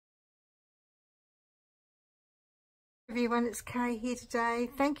Everyone, it's Kay here today.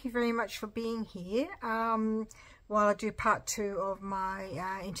 Thank you very much for being here while I do part 2 of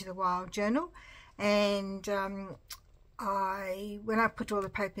my Into the Wild journal. And when I put all the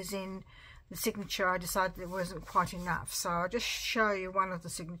papers in the signature, I decided it wasn't quite enough, so I'll just show you one of the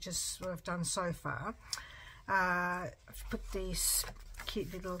signatures what I've done so far. I've put this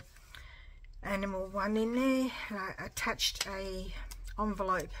cute little animal one in there, and I attached a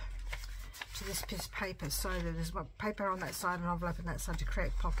envelope to this piece of paper so that there's paper on that side and an envelope on that side to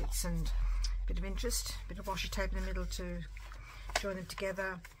create pockets and a bit of interest, a bit of washi tape in the middle to join them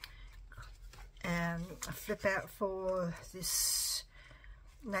together, and a flip out for this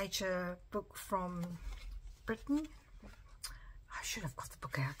nature book from Britain. I should have got the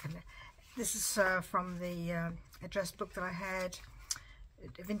book out. This is from the address book that I had,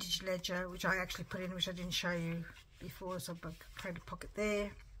 a vintage ledger, which I actually put in, which I didn't show you before, so I created a pocket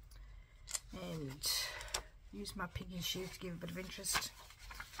there and use my piggy shoe to give a bit of interest.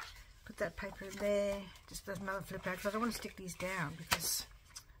 Put that paper in there, just another flip out, because I don't want to stick these down, because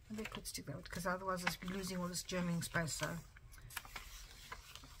maybe I could stick that, because otherwise I'd be losing all this journaling space. So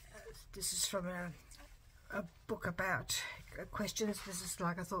this is from a book about questions. This is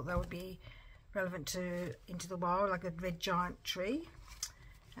like, I thought that would be relevant to Into the Wild, like a red giant tree,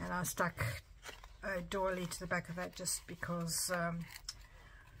 and I stuck a doily to the back of that just because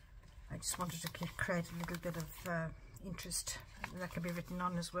I just wanted to create a little bit of interest that can be written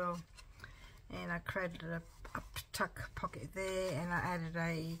on as well. And I created a up tuck pocket there, and I added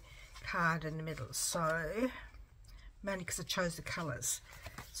a card in the middle, so mainly because I chose the colours.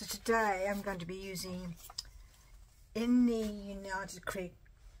 So today I'm going to be using, in the United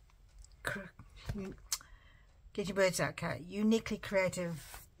get your words out, Kate, Uniquely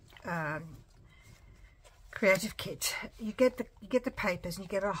Creative creative kit. You get the papers, and you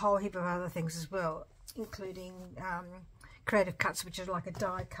get a whole heap of other things as well, including creative cuts, which are like a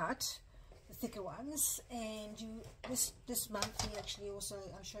die cut, the thicker ones. And this month you actually also,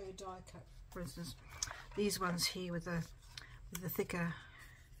 I'll show you a die cut, for instance these ones here with the thicker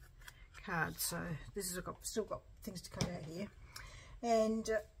cards. So this has still got things to cut out here. And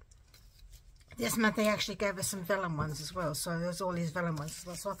this month they actually gave us some vellum ones as well, so there's all these vellum ones as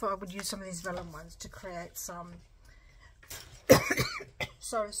well. So I thought I would use some of these vellum ones to create some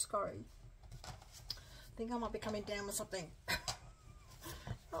sorry, I think I might be coming down with something.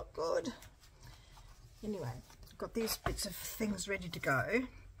 Not good. Anyway, I've got these bits of things ready to go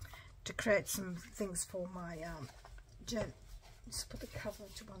to create some things for my journal. Just put the cover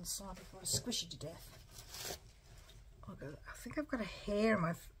to one side before I squish it to death. I think I've got a hair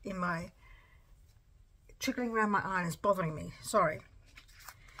in my trickling around my eye, and it's bothering me. Sorry.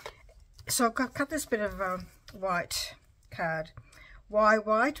 So I've cut this bit of white card. Why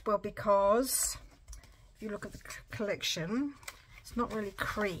white? Well, because if you look at the collection, it's not really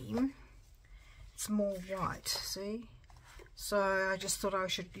cream, it's more white, see? So I just thought I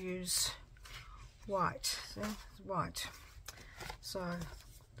should use white. See? It's white. So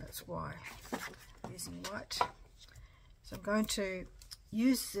that's why I'm using white. So I'm going to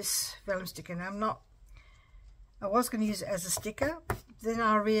use this vellum sticker. Now I was going to use it as a sticker, then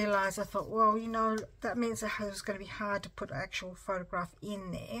I realised, I thought, well, you know, that means it was going to be hard to put an actual photograph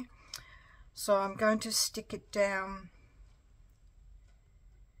in there. So I'm going to stick it down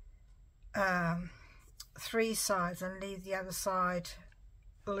 3 sides and leave the other side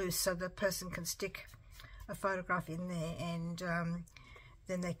loose, so the person can stick a photograph in there, and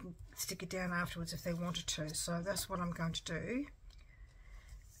then they can stick it down afterwards if they wanted to. So that's what I'm going to do.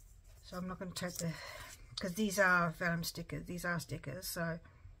 So I'm not going to take because these are vellum stickers, these are stickers, so,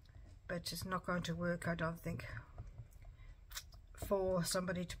 but it's not going to work, I don't think, for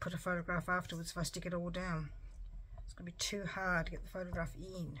somebody to put a photograph afterwards if I stick it all down. It's going to be too hard to get the photograph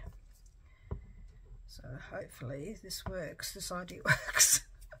in. So hopefully this works, this idea works.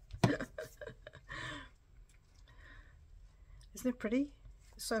 Isn't it pretty?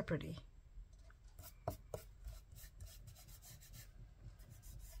 It's so pretty.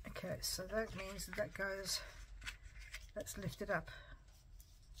 Okay, so that means that goes, that's lifted up.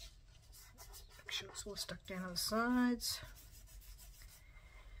 Make sure it's all stuck down on the sides.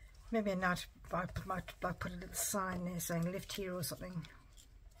 Maybe I might put a little sign there saying lift here or something.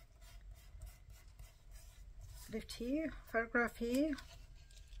 Lift here, photograph here,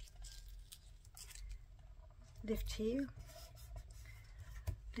 lift here.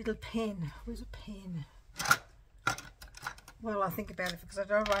 Little pen, where's a pen? Well, I'll think about it, because I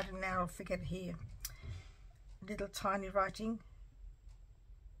don't write it now, I'll forget it here. Little tiny writing.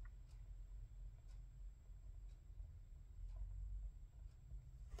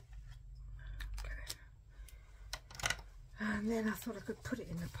 Okay. And then I thought I could put it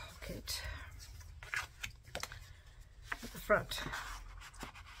in the pocket at the front.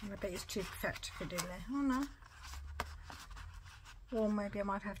 And I bet it's too fat to fit in there. Oh no. Or maybe I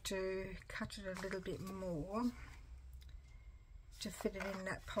might have to cut it a little bit more to fit it in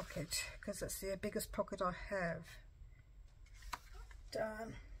that pocket, because that's the biggest pocket I have.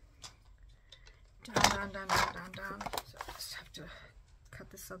 Done. Done. So I just have to cut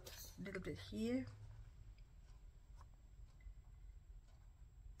this up a little bit here.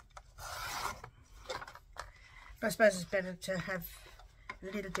 But I suppose it's better to have a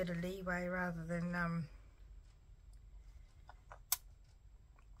little bit of leeway rather than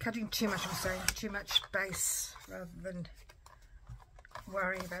cutting too much, I'm saying, too much base, rather than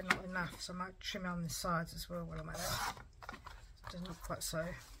worrying about not enough. So I might trim on the sides as well while I'm at it. It doesn't look quite so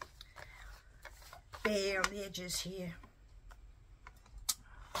bare on the edges here.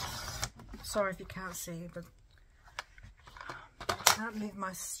 Sorry if you can't see, but I can't move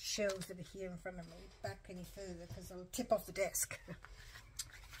my shelves that are here in front of me back any further because I'll tip off the desk.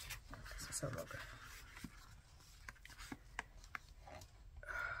 So look.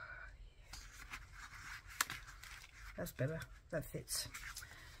 That's better, that fits.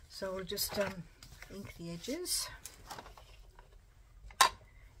 So we'll just ink the edges.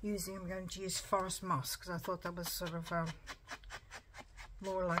 I'm going to use forest moss because I thought that was sort of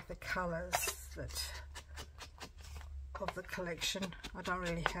more like the colours that of the collection. I don't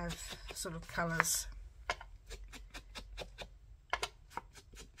really have sort of colours.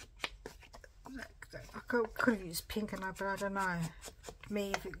 I could have used pink and that, but I don't know. To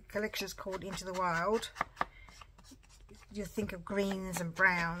me, if the collection is called Into the Wild, you think of greens and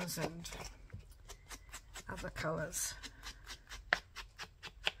browns and other colours.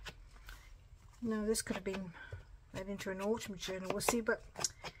 No, this could have been made into an autumn journal, we'll see, but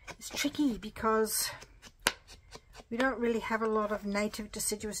it's tricky because we don't really have a lot of native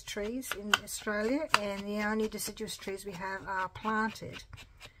deciduous trees in Australia, and the only deciduous trees we have are planted,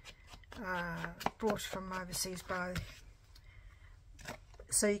 brought from overseas by,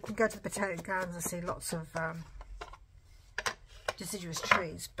 so you can go to the botanic gardens and see lots of deciduous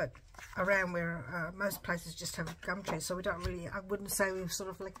trees, but around where most places just have gum trees, so we don't really, I wouldn't say we sort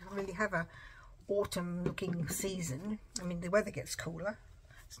of like really have a autumn looking season. I mean, the weather gets cooler,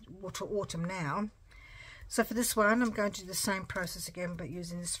 it's autumn now. So for this one I'm going to do the same process again, but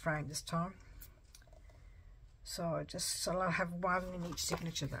using this frame this time. So I'll have one in each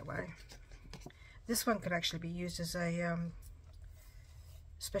signature that way. This one could actually be used as a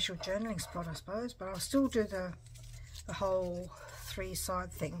special journaling spot, I suppose, but I'll still do the whole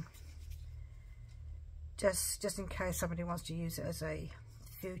 3-side thing, just in case somebody wants to use it as a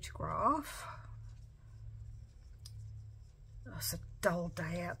photograph. Oh, it's a dull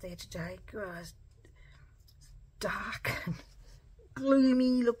day out there today. God, it's dark and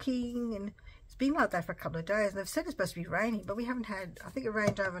gloomy looking, and it's been like that for a couple of days, and they've said it's supposed to be raining, but we haven't had, I think it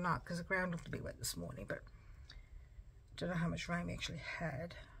rained overnight because the ground looked a bit wet this morning, but I don't know how much rain we actually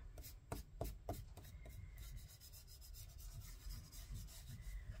had.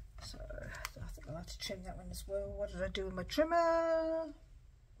 So I think I'll have to trim that one as well. What did I do with my trimmer?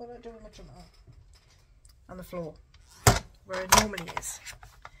 What did I do with my trimmer? On the floor, where it normally is.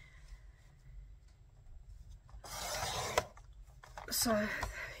 So I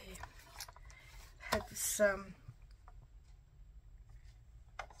had this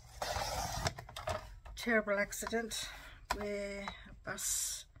terrible accident where a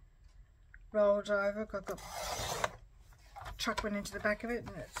bus rolled over, got truck went into the back of it,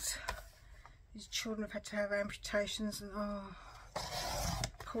 and these children have had to have amputations, and oh,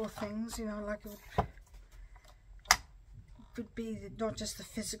 poor things, you know, like it would be not just the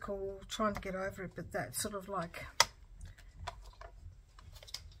physical trying to get over it, but that sort of like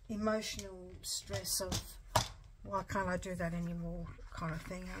emotional stress of why can't I do that anymore kind of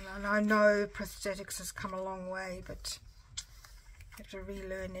thing. And I know prosthetics has come a long way, but you have to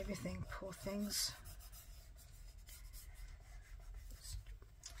relearn everything, poor things.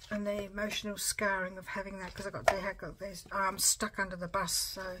 And the emotional scarring of having that, because they had got their arms stuck under the bus.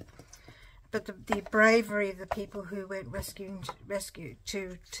 So, but the bravery of the people who went to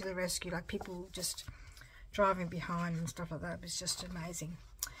the rescue, like people just driving behind and stuff like that, was just amazing.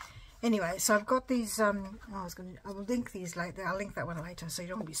 Anyway, so I've got these. I will link these later. I'll link that one later, so you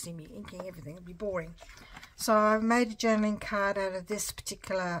don't want to see me inking everything. It'll be boring. So I've made a journaling card out of this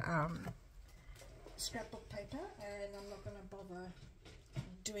particular scrapbook paper, and I'm not going to bother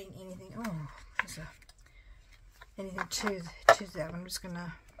doing anything. Oh, there's anything to that. I'm just going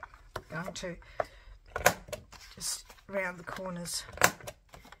to just round the corners,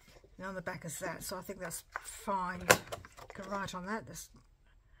 and on the back is that. So I think that's fine. can write on that. That's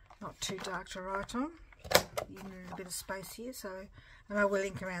not too dark to write on. Even a little bit of space here, so, and I will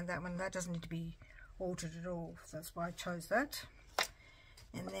ink around that one. That doesn't need to be altered at all, so that's why I chose that.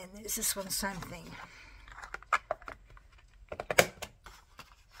 And then there's this one, same thing.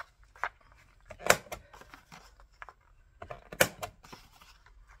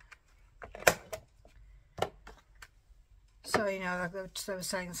 So, you know, like they were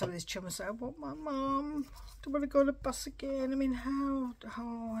saying, some of these children say, I want my mum, I don't want to go on a bus again. I mean, how,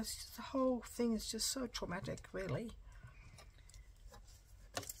 oh, it's just, the whole thing is just so traumatic, really.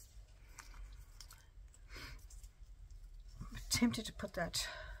 I'm tempted to put that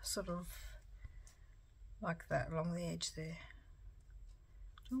sort of like that along the edge there.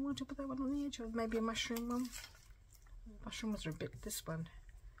 Do I want to put that one on the edge, or maybe a mushroom one? Mushroom ones are a bit, this one.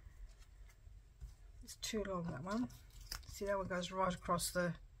 It's too long, that one. See, that one goes right across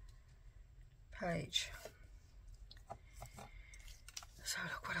the page. So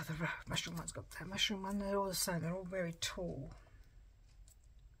look, what other mushroom one's got that mushroom one? They're all the same, they're all very tall.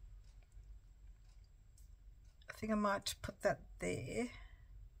 I think I might put that there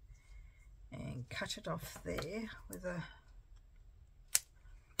and cut it off there with a,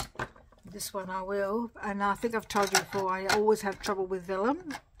 this one I will. And I think I've told you before, I always have trouble with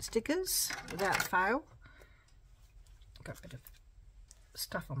vellum stickers without fail. Got a bit of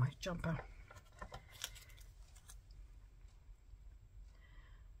stuff on my jumper.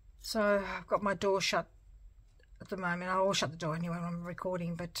 So I've got my door shut at the moment. I'll shut the door anyway when I'm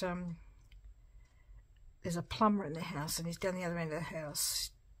recording, but there's a plumber in the house and he's down the other end of the house.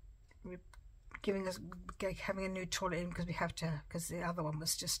 We're having a new toilet in because we have to, because the other one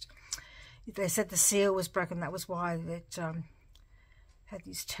was just, they said the seal was broken. That was why it had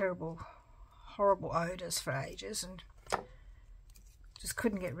these terrible, horrible odours for ages, and just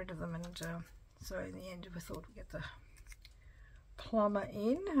couldn't get rid of them. And so in the end we thought we'd get the plumber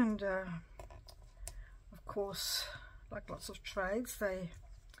in, and of course, like lots of trades, they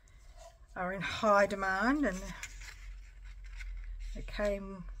are in high demand, and they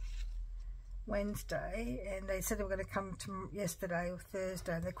came Wednesday and they said they were going to come to yesterday or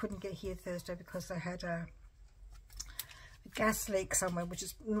Thursday, and they couldn't get here Thursday because they had a gas leak somewhere, which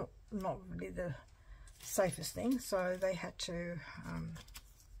is not really the safest thing, so they had to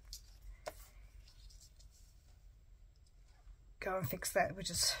go and fix that, which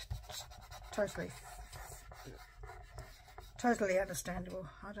is totally understandable.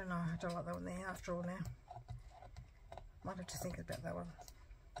 I don't know, I don't like that one there after all now. Might have to think about that one.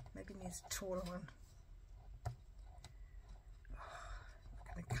 Maybe it needs a taller one. Oh,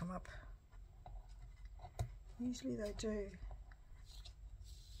 not going to come up. Usually they do.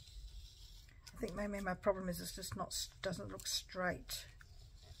 I think maybe my problem is it's just not, doesn't look straight.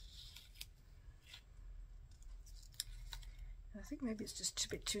 I think maybe it's just a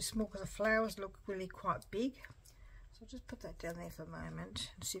bit too small because the flowers look really quite big. So I'll just put that down there for a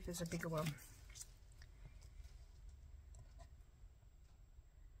moment and see if there's a bigger one.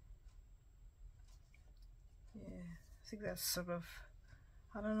 Yeah, I think that's sort of,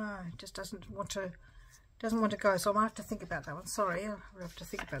 I don't know, it just doesn't want to go, so I might have to think about that one. Sorry, I'll have to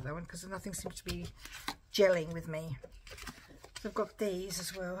think about that one because nothing seems to be gelling with me. So I've got these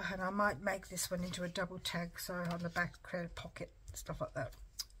as well, and I might make this one into a double tag, so on the back create a pocket, stuff like that.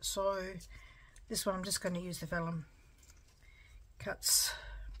 So this one I'm just going to use the vellum cuts.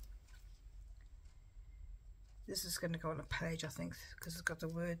 This is going to go on a page, I think, because it's got the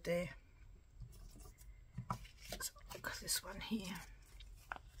word there. So look at this one here.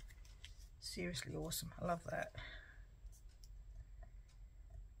 Seriously awesome. I love that.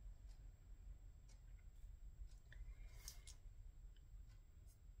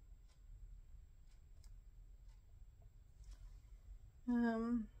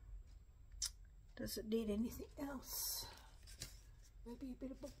 Does it need anything else? Maybe a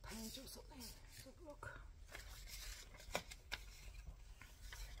bit of book page or something. Let's have a look.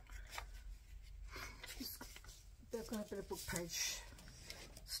 They've got a bit of book page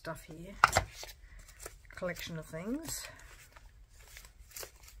stuff here. Collection of things.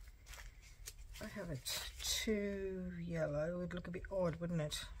 If I have it too yellow, it would look a bit odd, wouldn't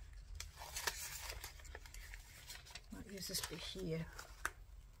it? Might use this bit here.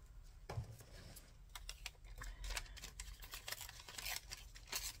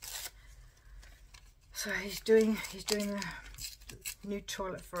 So he's doing the new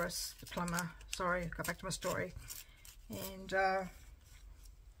toilet for us, the plumber. Sorry, go back to my story. And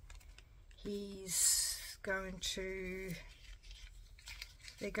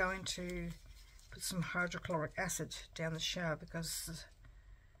they're going to put some hydrochloric acid down the shower because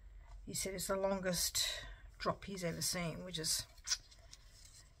he said it's the longest drop he's ever seen, which is,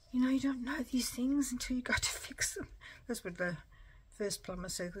 you know, you don't know these things until you go to fix them. That's what the first plumber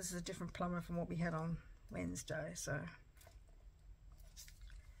said. This is a different plumber from what we had on Wednesday, so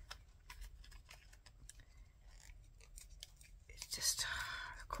it's just,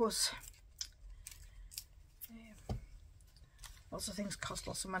 of course, yeah, lots of things cost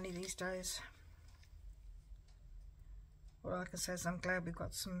lots of money these days. All I can say is I'm glad we've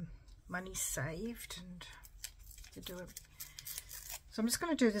got some money saved and to do it. So I'm just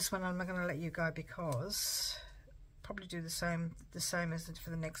going to do this one. I'm not going to let you go because probably do the same as for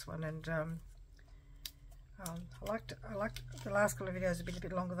the next one. And I liked the last couple of videos have been a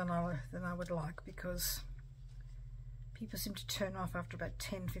bit longer than I would like, because people seem to turn off after about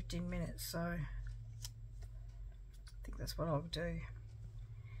 10-15 minutes. So I think that's what I'll do.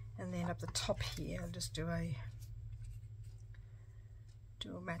 And then up the top here, I'll just do a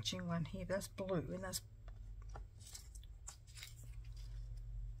matching one here. That's blue, and that's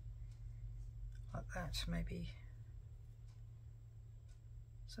like that. Maybe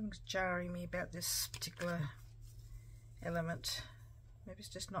something's jarring me about this particular element. Maybe it's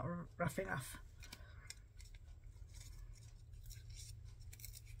just not rough enough.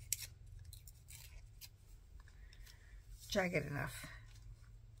 Jagged enough,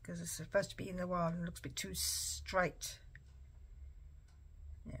 because it's supposed to be in the wild and it looks a bit too straight.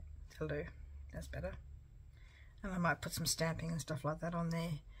 Yeah, that'll do. That's better. And I might put some stamping and stuff like that on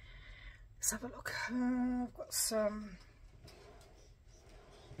there. Let's have a look. I've got some.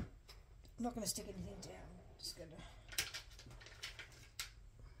 I'm not going to stick anything down. I'm just going to.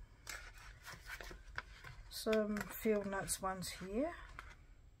 Some field notes ones here.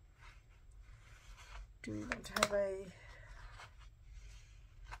 Do we want to have a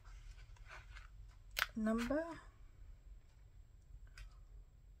number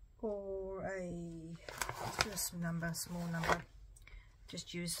or just a number, small number?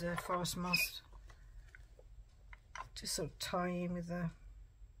 Just use the forest moss to sort of tie in with the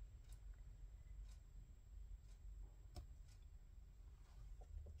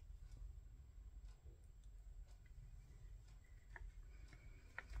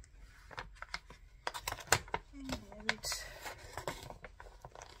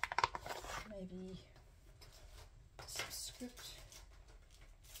maybe some script.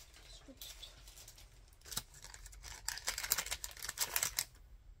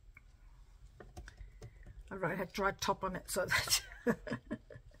 I wrote a dry top on it so that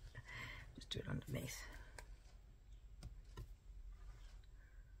just do it underneath.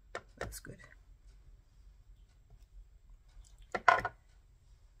 That's good.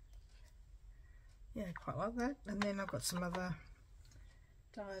 Yeah, quite like that. And then I've got some other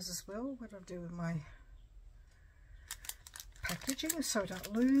dies as well. What I'll do with my packaging so I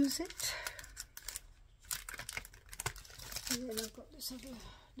don't lose it. And then I've got this other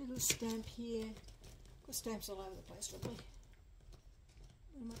little stamp here. Got stamps all over the place, really.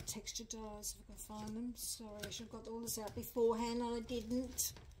 And my texture dies, if I can find them. Sorry, I should have got all this out beforehand and I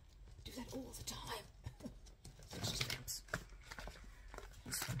didn't. I do that all the time. Texture stamps.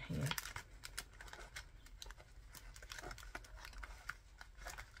 This one here.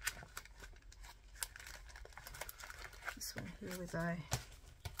 This one here with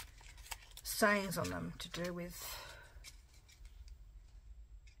sayings on them to do with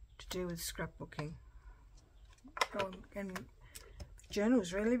scrapbooking. And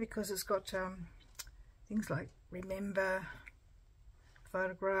journals, really, because it's got things like remember,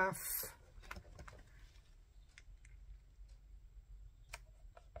 photograph,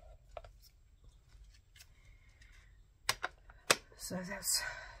 so that's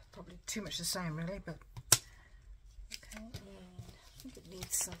probably too much the same, really, but okay. And I think it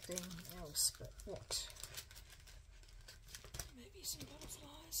needs something else, but what? Maybe some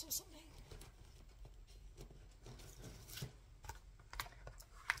butterflies or something.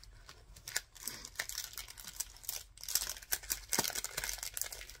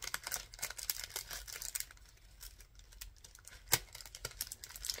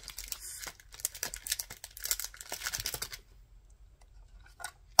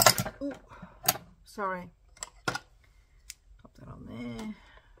 Oh, sorry. Pop that on there.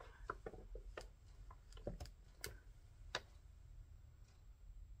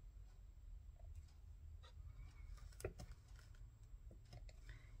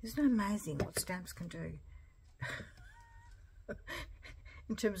 Isn't it amazing what stamps can do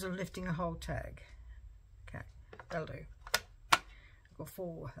in terms of lifting a whole tag? Okay, that'll do. I've got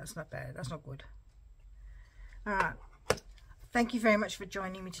 4. That's not bad. That's not good. All right. Thank you very much for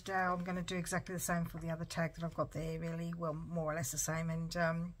joining me today. I'm going to do exactly the same for the other tag that I've got there, really. Well, more or less the same. And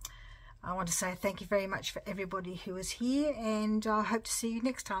I want to say thank you very much for everybody who is here, and I hope to see you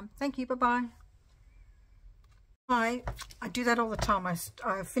next time. Thank you. Bye-bye. I do that all the time.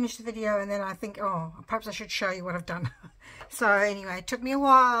 I finish the video and then I think, oh, perhaps I should show you what I've done. So anyway, it took me a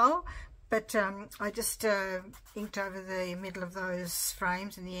while, but I just inked over the middle of those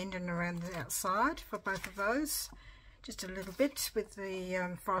frames in the end and around the outside for both of those, just a little bit with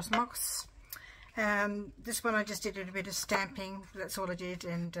the forest moss. This one I just did a bit of stamping, that's all I did,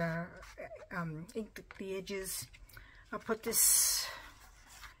 and inked the edges. I put this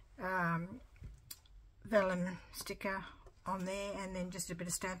Vellum sticker on there and then just a bit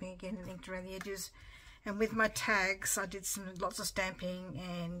of stamping again and inked around the edges. And with my tags I did lots of stamping,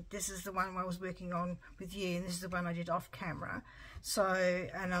 and this is the one I was working on with you, and this is the one I did off camera. So,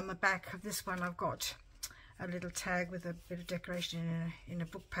 and on the back of this one I've got a little tag with a bit of decoration in a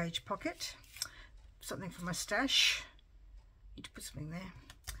book page pocket, something for my stash. Need to put something there.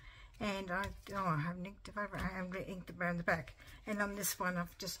 And I haven't inked it over, I haven't inked it around the back. And on this one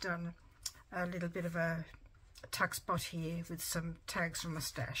I've just done a little bit of a tuck spot here with some tags from my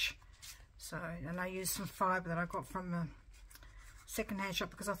stash. So, and I used some fibre that I got from a second-hand shop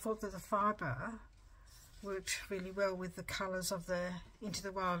because I thought that the fibre worked really well with the colours of the Into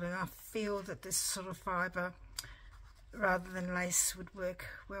the Wild, and I feel that this sort of fibre rather than lace would work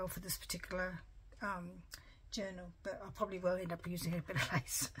well for this particular journal, but I probably will end up using a bit of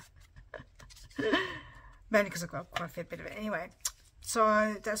lace. Mainly because I've got quite a fair bit of it anyway.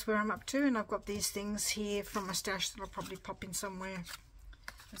 So that's where I'm up to, and I've got these things here from my stash that I'll probably pop in somewhere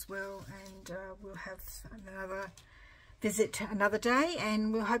as well, and we'll have another visit another day,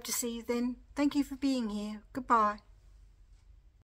 and we'll hope to see you then. Thank you for being here. Goodbye.